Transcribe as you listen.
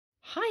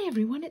Hi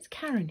everyone, it's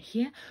Karen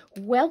here.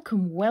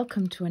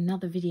 Welcome to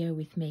another video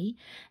with me.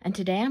 And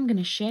today I'm going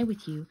to share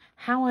with you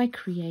how I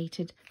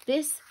created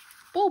this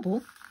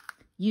bauble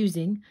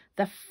using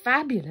the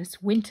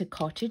fabulous Winter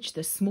Cottage,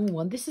 the small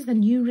one. This is the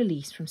new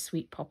release from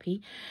Sweet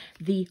Poppy.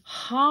 The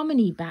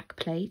Harmony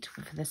backplate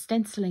for the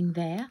stenciling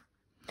there.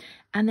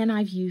 And then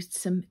I've used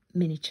some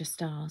miniature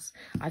stars.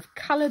 I've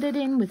coloured it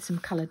in with some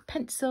coloured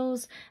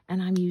pencils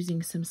and I'm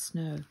using some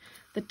snow.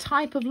 The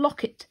type of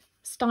locket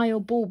style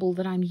bauble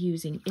that I'm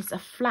using is a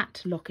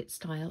flat locket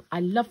style.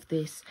 I love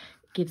this.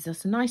 It gives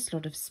us a nice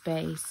lot of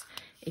space.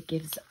 It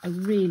gives a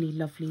really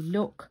lovely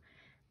look.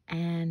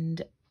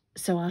 And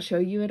so I'll show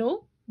you it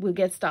all. We'll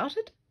get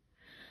started.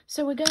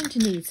 So we're going to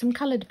need some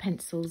coloured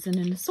pencils and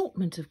an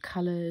assortment of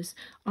colours.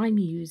 I'm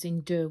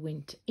using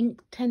Derwent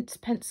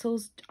Inktense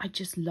pencils. I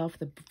just love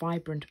the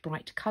vibrant,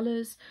 bright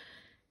colours.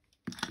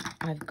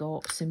 I've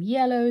got some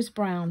yellows,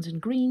 browns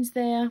and greens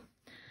there.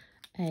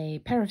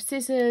 A pair of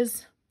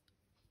scissors,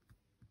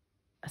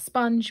 a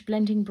sponge,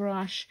 blending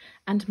brush,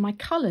 and my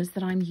colours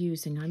that I'm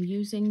using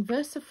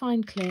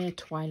Versafine Clear,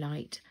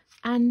 Twilight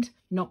and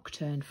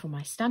Nocturne for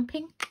my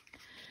stamping.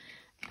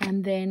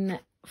 And then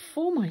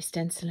for my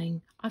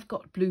stenciling, I've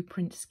got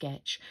Blueprint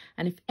Sketch.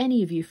 And if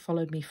any of you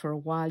followed me for a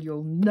while,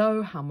 you'll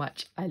know how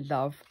much I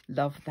love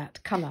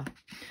that colour.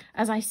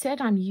 As I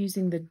said, I'm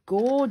using the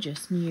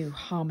gorgeous new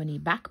Harmony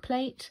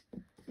backplate,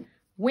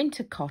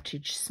 Winter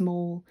Cottage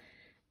small,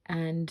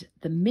 and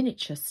the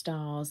miniature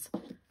stars,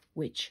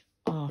 which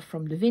are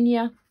from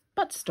Lavinia,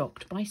 but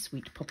stocked by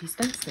Sweet Poppy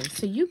Stencils.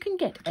 So you can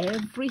get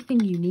everything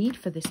you need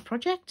for this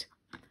project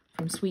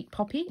from Sweet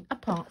Poppy,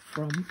 apart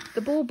from the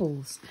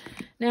baubles.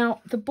 Now,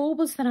 the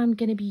baubles that I'm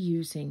going to be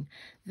using,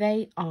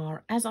 they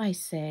are, as I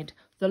said,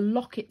 the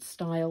locket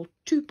style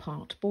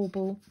 2-part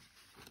bauble.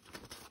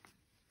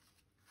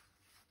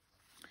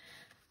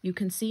 You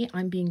can see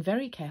I'm being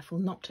very careful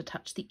not to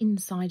touch the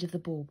inside of the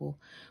bauble.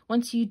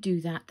 Once you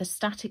do that, the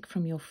static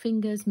from your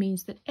fingers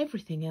means that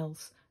everything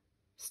else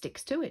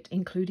sticks to it,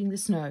 including the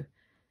snow.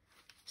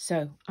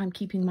 So I'm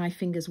keeping my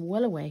fingers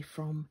well away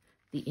from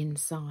the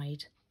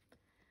inside.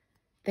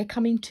 They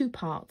come in 2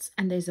 parts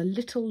and there's a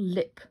little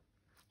lip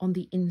on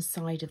the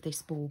inside of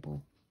this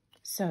bauble.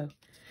 So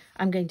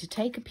I'm going to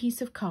take a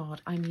piece of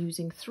card. I'm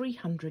using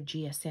 300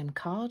 GSM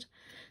card,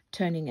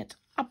 turning it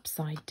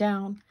upside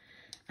down,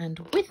 and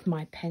with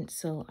my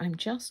pencil I'm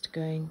just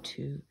going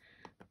to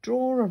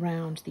draw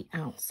around the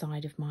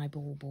outside of my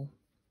bauble.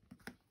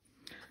 I'm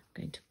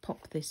going to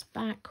pop this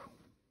back.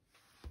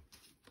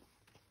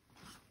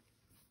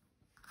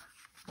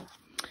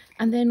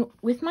 And then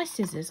with my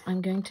scissors,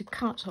 I'm going to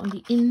cut on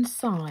the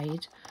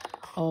inside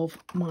of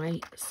my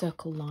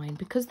circle line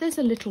because there's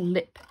a little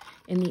lip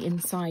in the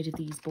inside of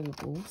these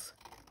baubles.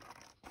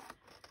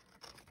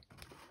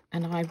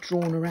 And I've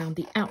drawn around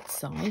the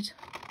outside.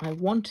 I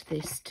want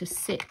this to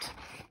sit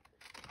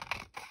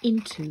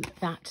into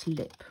that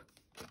lip.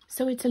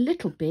 So it's a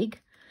little big,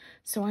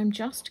 so I'm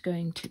just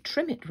going to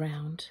trim it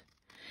round.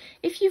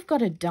 If you've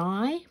got a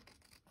die,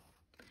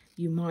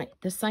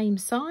 the same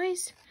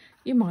size,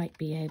 you might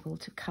be able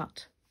to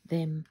cut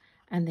them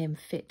and then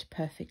fit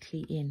perfectly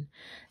in.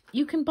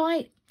 You can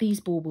buy these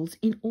baubles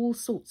in all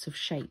sorts of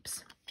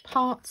shapes,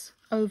 parts,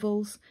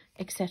 ovals,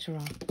 etc.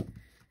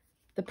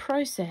 The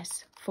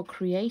process for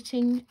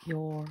creating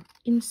your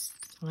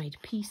inside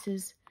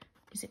pieces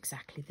is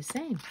exactly the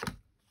same.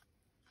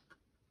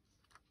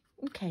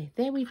 Okay,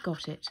 there we've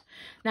got it.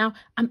 Now,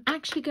 I'm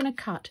actually going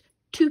to cut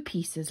 2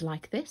 pieces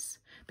like this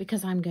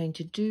because I'm going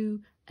to do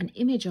an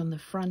image on the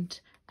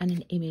front and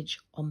an image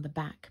on the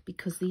back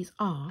because these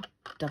are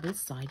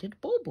double-sided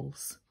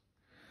baubles.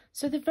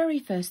 So the very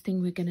first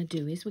thing we're going to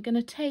do is we're going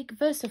to take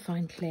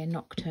Versafine Clear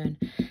Nocturne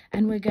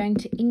and we're going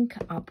to ink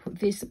up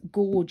this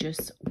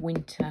gorgeous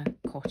Winter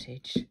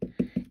Cottage.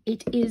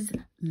 It is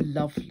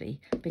lovely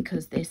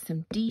because there's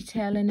some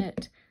detail in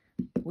it,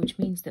 which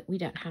means that we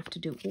don't have to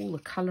do all the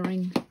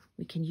colouring.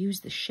 We can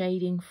use the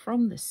shading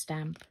from the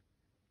stamp.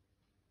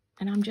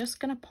 And I'm just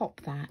going to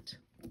pop that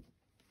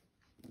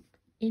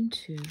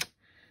into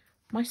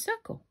my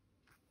circle.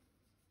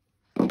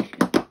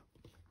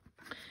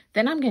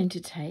 Then I'm going to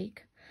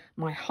take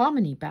my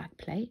Harmony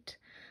backplate.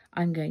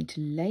 I'm going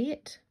to lay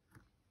it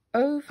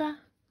over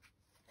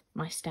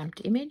my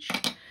stamped image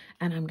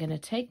and I'm going to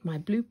take my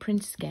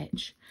Blueprint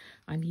Sketch.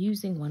 I'm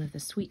using one of the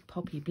Sweet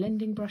Poppy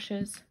blending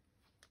brushes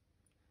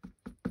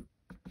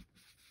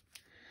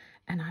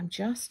and I'm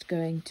just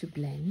going to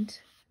blend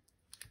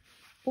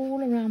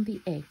all around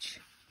the edge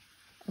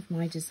of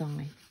my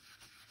design.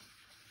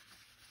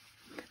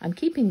 I'm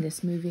keeping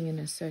this moving in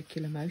a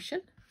circular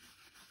motion.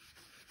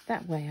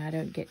 That way I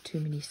don't get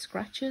too many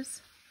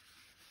scratches.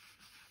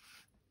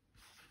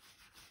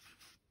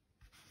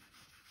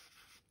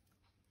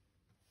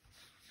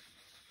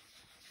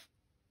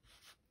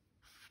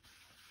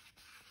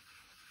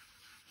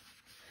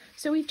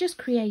 So we've just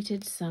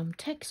created some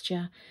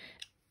texture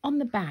on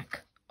the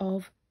back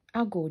of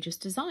our gorgeous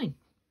design.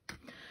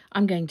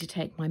 I'm going to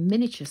take my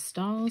miniature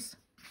stars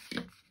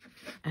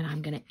and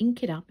I'm going to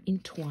ink it up in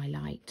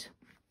Twilight.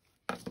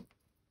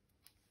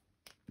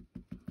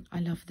 I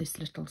love this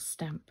little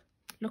stamp.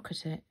 Look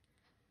at it.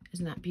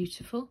 Isn't that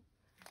beautiful?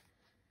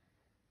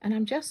 And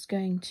I'm just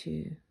going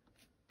to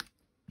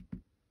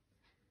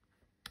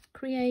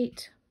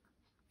create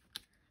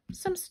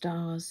some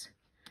stars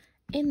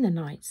in the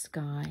night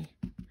sky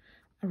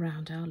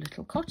around our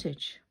little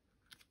cottage.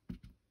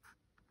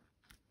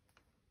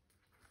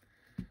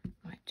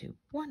 Might do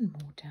one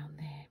more down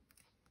there.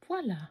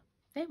 Voila,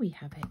 there we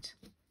have it.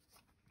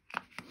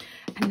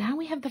 And now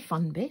we have the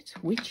fun bit,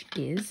 which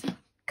is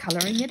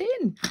colouring it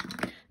in.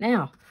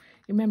 Now,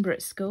 remember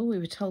at school we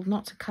were told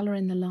not to colour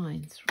in the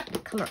lines,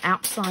 colour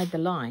outside the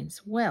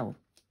lines. Well,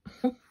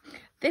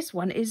 this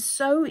one is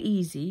so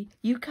easy,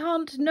 you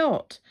can't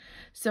not.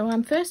 So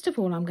first of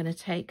all, I'm going to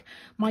take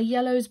my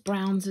yellows,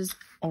 browns,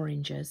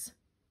 oranges.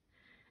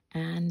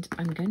 And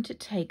I'm going to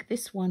take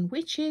this one,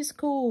 which is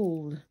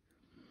called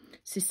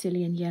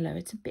Sicilian yellow.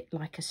 It's a bit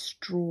like a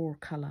straw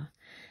colour.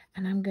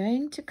 And I'm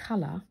going to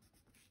colour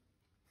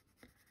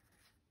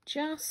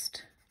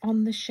just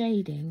on the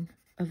shading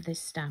of this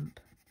stamp.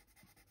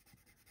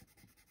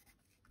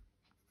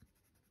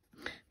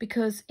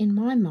 Because in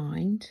my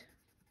mind,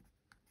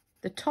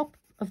 the top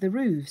of the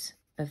roofs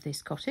of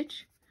this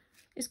cottage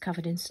is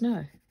covered in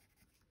snow.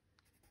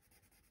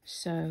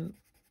 So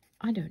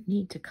I don't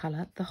need to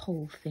colour the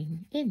whole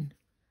thing in.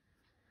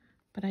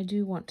 But I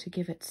do want to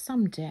give it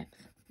some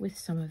depth with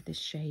some of this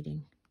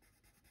shading.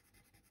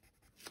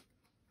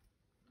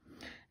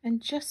 And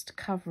just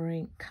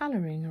colouring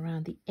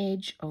around the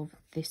edge of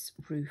this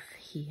roof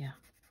here.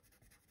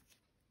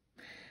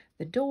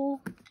 The door,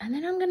 and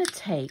then I'm going to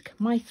take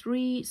my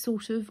three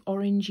sort of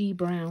orangey,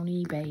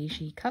 browny,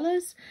 beigey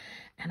colours,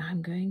 and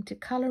I'm going to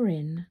colour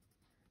in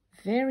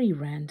very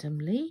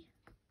randomly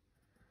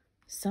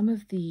some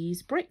of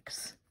these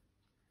bricks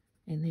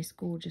in this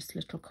gorgeous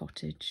little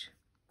cottage.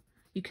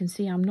 You can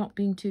see I'm not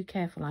being too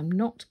careful. I'm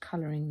not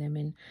colouring them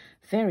in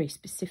very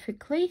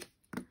specifically.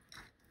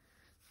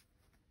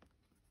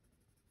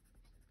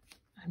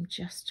 I'm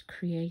just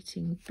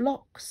creating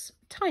blocks,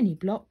 tiny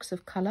blocks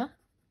of colour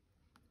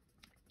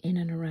in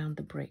and around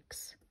the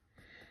bricks.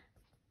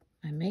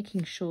 I'm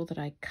making sure that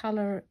I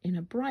colour in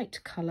a bright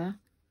colour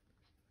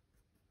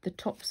the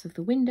tops of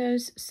the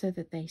windows so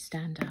that they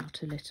stand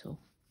out a little.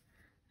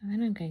 And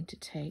then I'm going to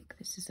take,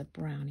 this is a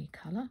browny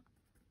colour,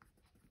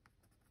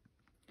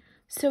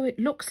 so it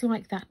looks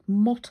like that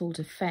mottled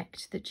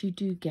effect that you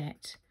do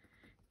get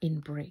in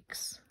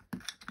bricks.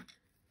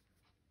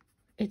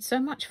 It's so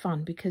much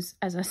fun because,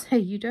 as I say,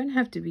 you don't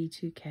have to be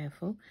too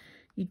careful.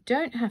 You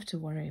don't have to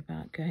worry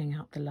about going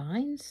out the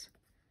lines.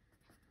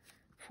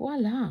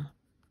 Voila.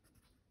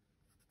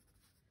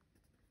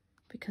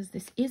 Because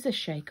this is a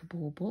shaker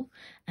bauble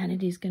and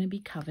it is going to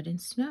be covered in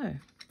snow.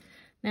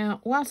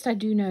 Now, whilst I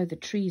do know the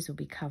trees will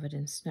be covered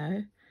in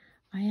snow,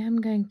 I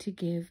am going to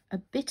give a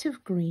bit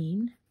of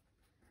green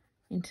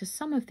into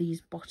some of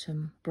these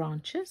bottom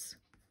branches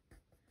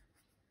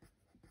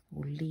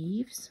or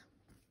leaves,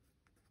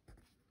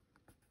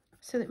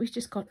 so that we've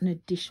just got an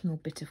additional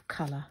bit of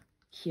colour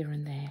here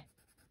and there.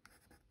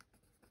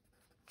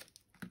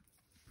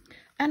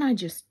 And I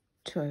just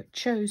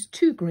chose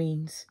two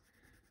greens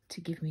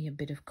to give me a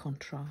bit of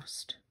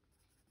contrast.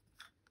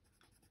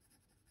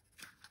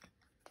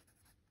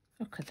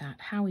 Look at that,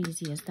 how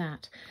easy is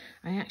that?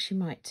 I actually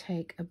might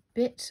take a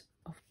bit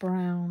of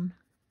brown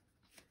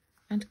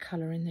and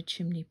colour in the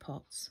chimney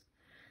pots.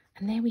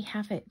 And there we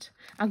have it,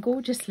 our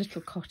gorgeous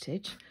little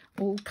cottage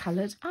all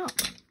coloured up.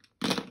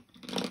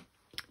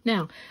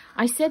 Now,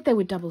 I said they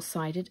were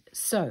double-sided,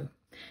 so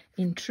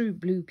in true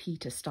Blue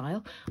Peter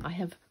style, I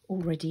have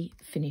already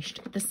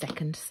finished the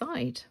second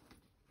side.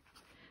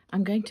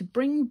 I'm going to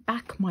bring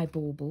back my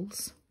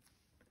baubles.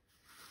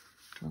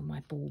 Well,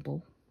 my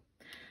bauble.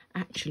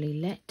 Actually,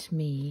 let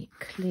me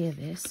clear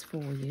this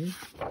for you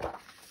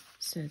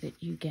so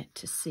that you get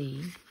to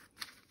see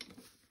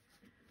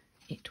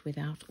it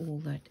without all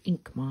that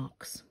ink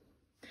marks.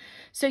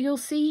 So you'll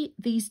see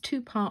these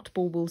two-part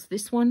baubles.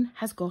 This one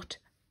has got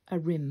a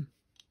rim.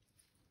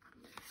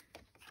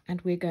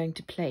 And we're going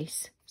to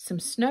place some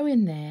snow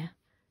in there,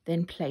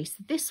 then place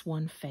this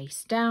one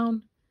face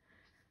down,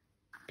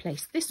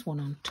 place this one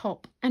on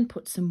top and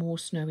put some more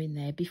snow in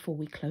there before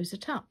we close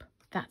it up.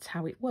 That's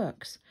how it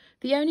works.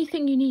 The only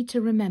thing you need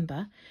to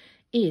remember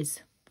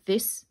is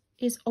this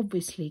is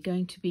obviously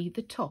going to be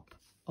the top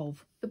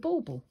of the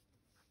bauble.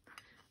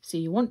 So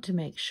you want to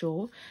make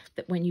sure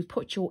that when you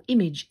put your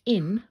image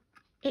in,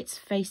 it's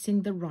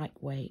facing the right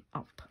way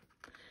up.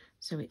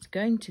 So it's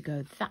going to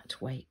go that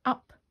way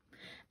up.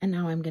 And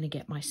now I'm going to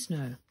get my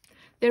snow.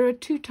 There are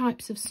two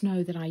types of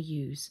snow that I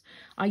use.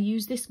 I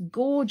use this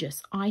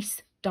gorgeous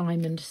ice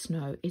diamond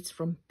snow. It's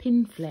from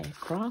Pinflair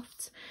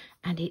Crafts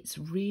and it's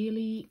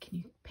really, can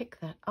you pick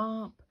that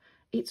up?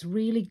 It's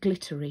really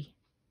glittery.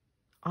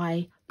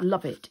 I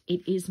love it.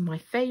 It is my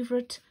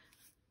favourite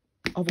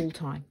of all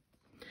time.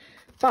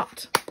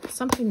 But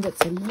something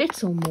that's a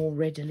little more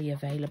readily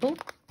available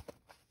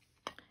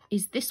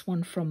is this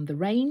one from the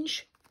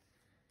range.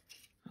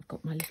 I've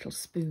got my little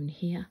spoon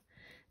here.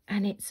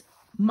 And it's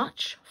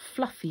much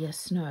fluffier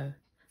snow.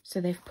 So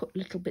they've put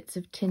little bits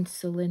of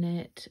tinsel in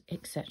it,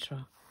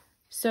 etc.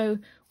 So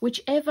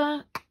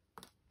whichever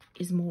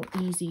is more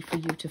easy for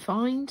you to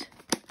find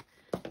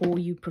or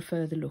you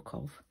prefer the look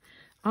of.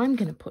 I'm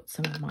going to put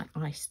some of my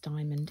ice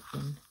diamond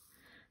in,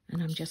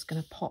 and I'm just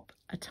going to pop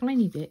a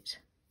tiny bit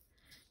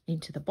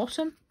into the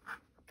bottom.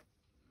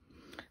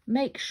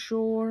 Make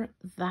sure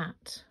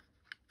that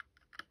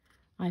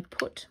I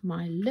put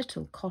my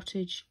little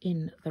cottage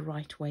in the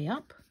right way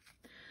up.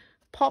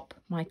 Pop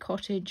my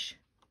cottage,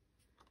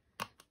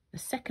 the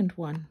second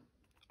one,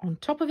 on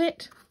top of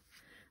it,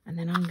 and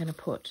then I'm going to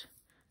put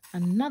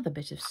another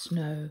bit of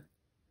snow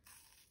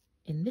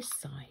in this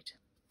side.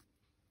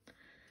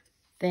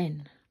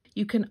 Then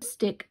you can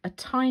stick a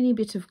tiny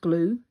bit of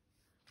glue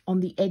on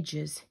the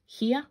edges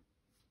here,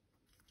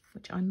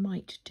 which I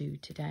might do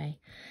today.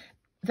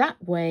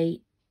 That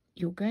way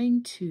you're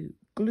going to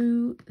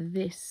glue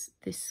this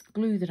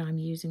glue that I'm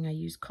using. I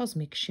use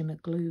Cosmic Shimmer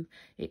glue.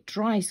 It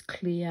dries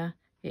clear,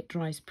 it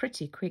dries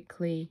pretty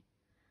quickly.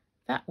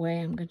 That way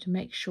I'm going to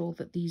make sure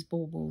that these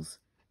baubles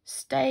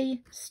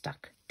stay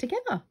stuck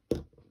together.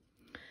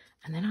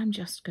 And then I'm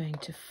just going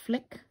to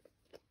flick.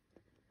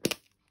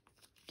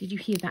 Did you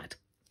hear that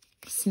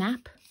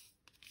snap?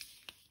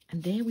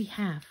 And there we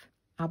have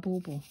our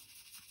bauble.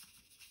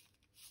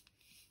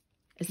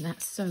 Isn't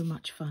that so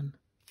much fun?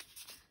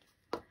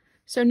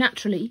 So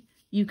naturally,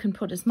 you can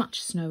put as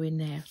much snow in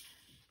there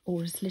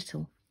or as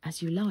little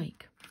as you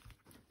like.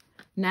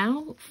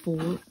 Now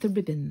for the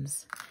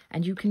ribbons.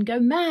 And you can go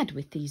mad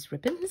with these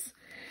ribbons.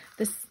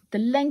 The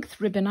length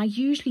ribbon, I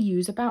usually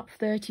use about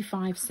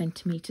 35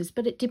 centimetres,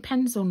 but it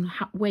depends on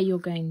where you're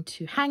going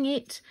to hang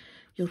it,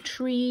 your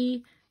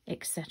tree,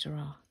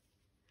 etc.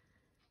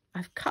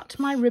 I've cut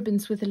my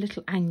ribbons with a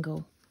little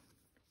angle.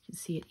 You can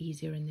see it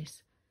easier in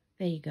this.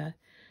 There you go.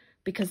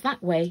 Because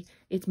that way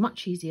it's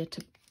much easier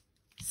to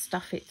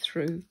stuff it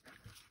through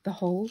the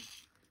hole.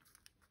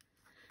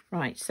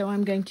 Right, so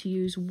I'm going to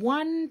use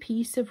one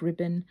piece of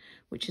ribbon,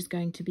 which is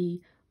going to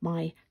be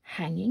my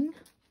hanging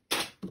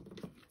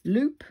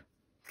loop.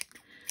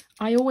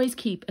 I always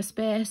keep a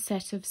spare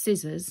set of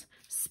scissors,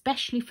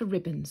 especially for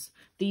ribbons.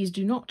 These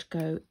do not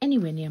go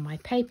anywhere near my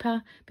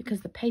paper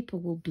because the paper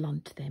will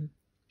blunt them.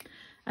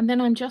 And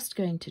then I'm just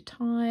going to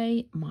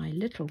tie my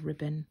little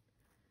ribbon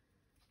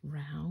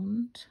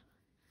round.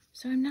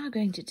 So I'm now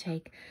going to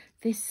take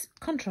this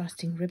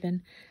contrasting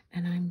ribbon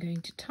and I'm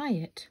going to tie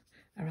it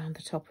around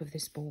the top of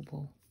this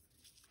bauble.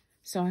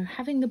 So I'm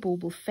having the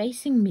bauble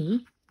facing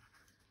me,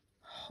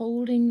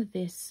 holding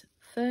this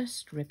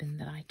first ribbon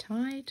that I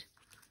tied,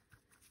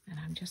 and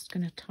I'm just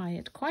going to tie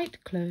it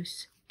quite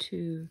close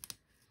to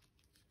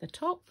the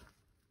top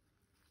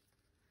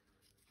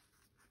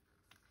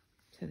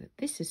so that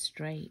this is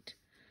straight,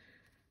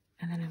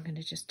 and then I'm going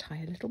to just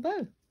tie a little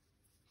bow.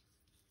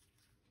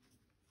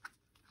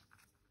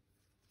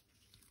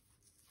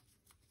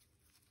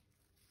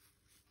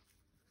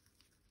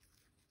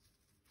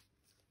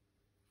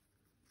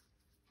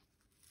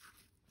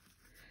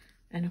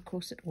 And of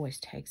course it always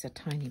takes a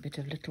tiny bit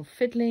of little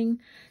fiddling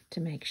to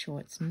make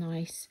sure it's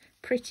nice,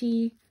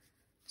 pretty,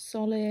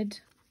 solid.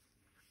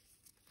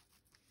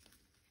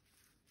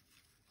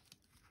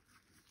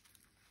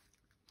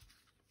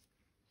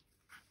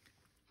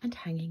 And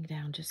hanging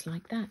down just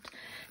like that.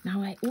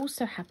 Now I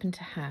also happen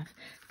to have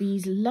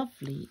these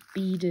lovely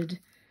beaded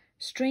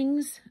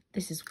strings.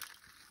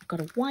 I've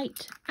got a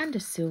white and a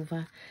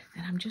silver,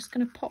 and I'm just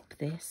going to pop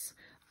this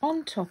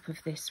on top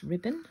of this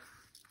ribbon,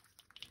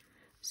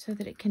 so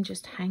that it can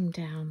just hang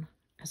down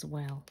as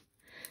well.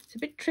 It's a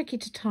bit tricky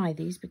to tie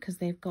these because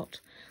they've got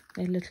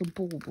their little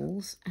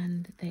baubles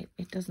and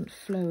it doesn't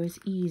flow as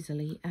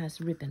easily as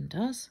ribbon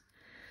does,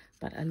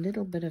 but a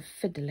little bit of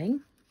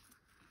fiddling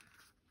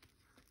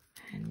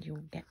and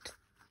you'll get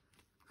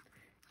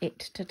it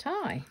to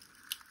tie.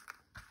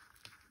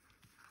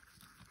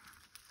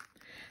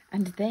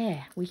 And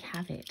there we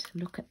have it.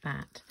 Look at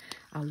that.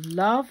 Our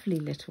lovely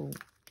little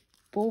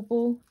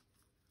bauble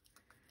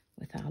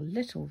with our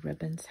little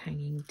ribbons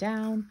hanging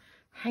down,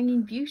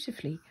 hanging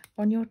beautifully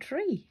on your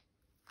tree.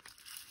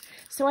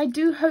 So I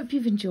do hope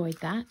you've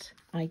enjoyed that.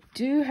 I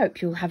do hope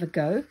you'll have a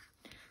go.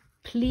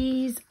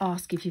 Please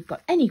ask if you've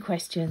got any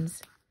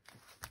questions,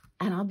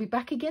 and I'll be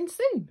back again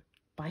soon.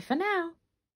 Bye for now.